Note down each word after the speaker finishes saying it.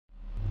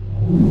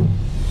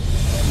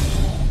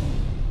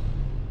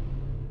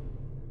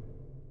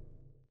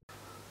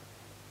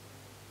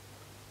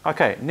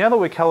Okay, now that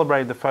we've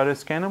calibrated the photo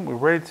scanner, we're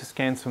ready to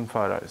scan some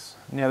photos.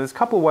 Now there's a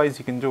couple of ways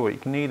you can do it. You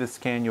can either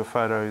scan your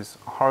photos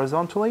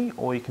horizontally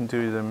or you can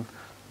do them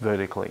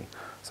vertically.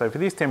 So for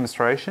this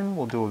demonstration,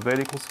 we'll do a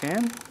vertical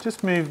scan.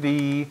 Just move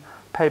the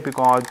paper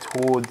guide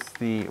towards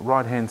the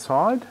right hand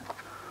side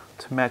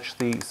to match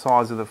the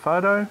size of the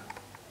photo.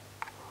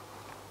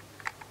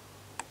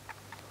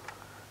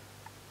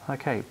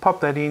 Okay, pop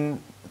that in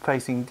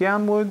facing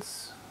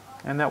downwards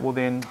and that will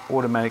then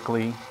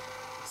automatically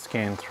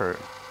scan through.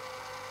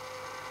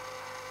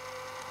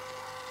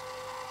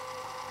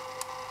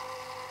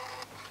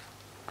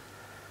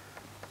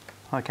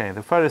 Okay,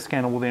 the photo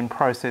scanner will then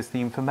process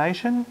the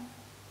information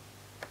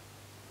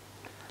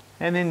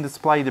and then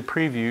display the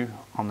preview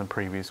on the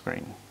preview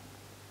screen.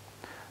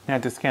 Now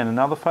to scan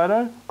another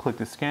photo, click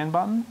the scan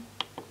button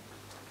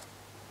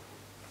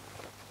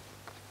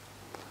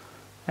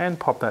and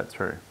pop that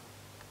through.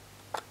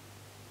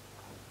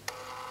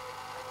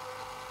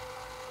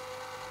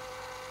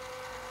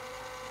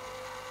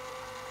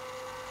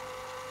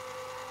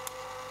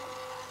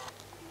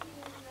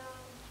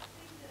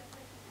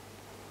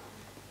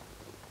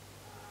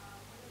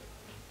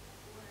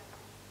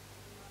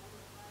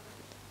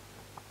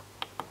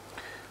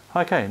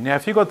 Okay, now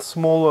if you've got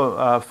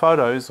smaller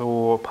photos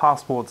or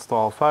passport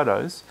style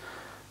photos,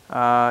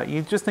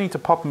 you just need to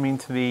pop them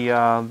into the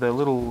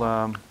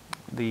little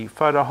the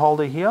photo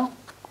holder here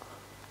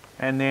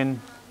and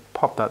then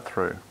pop that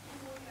through.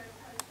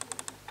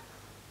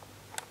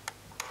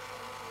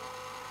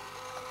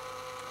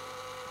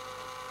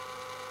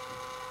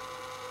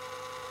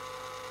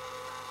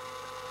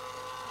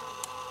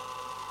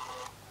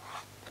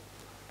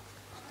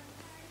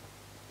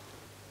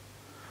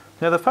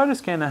 Now the photo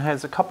scanner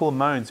has a couple of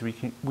modes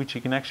which you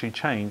can actually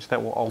change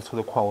that will alter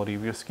the quality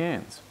of your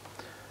scans.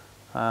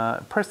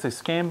 Press the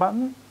scan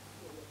button,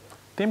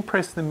 then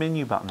press the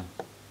menu button.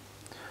 Now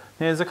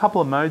there's a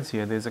couple of modes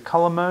here. There's a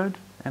color mode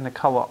and a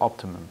color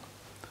optimum.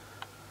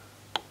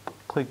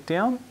 Click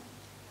down,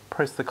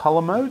 press the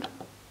color mode.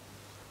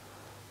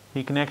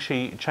 You can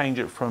actually change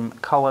it from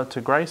color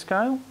to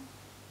grayscale.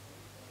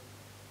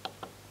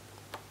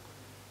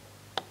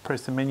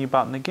 Press the menu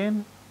button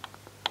again.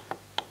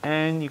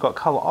 And you've got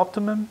color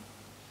optimum,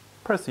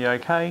 press the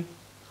OK.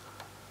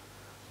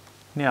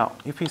 Now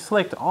if you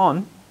select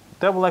on,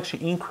 that will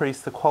actually increase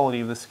the quality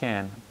of the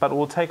scan, but it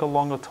will take a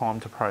longer time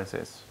to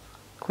process.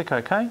 Click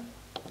OK.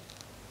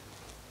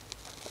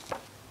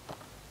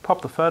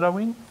 Pop the photo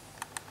in.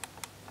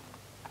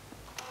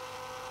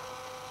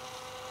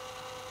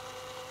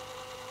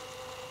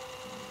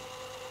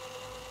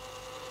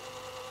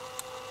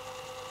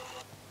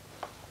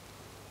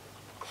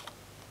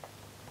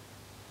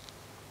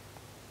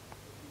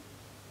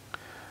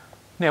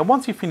 Now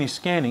once you finish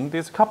scanning,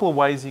 there's a couple of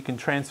ways you can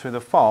transfer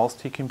the files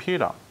to your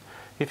computer.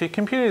 If your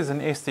computer is an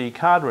SD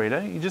card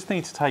reader, you just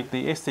need to take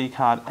the SD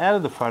card out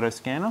of the photo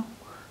scanner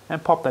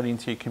and pop that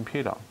into your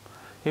computer.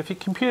 If your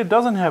computer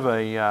doesn't have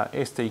a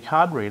SD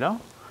card reader,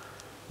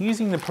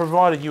 using the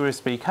provided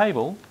USB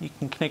cable, you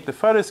can connect the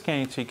photo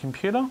scanner to your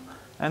computer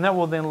and that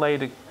will then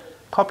later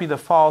copy the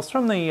files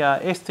from the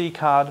SD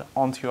card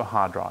onto your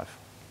hard drive.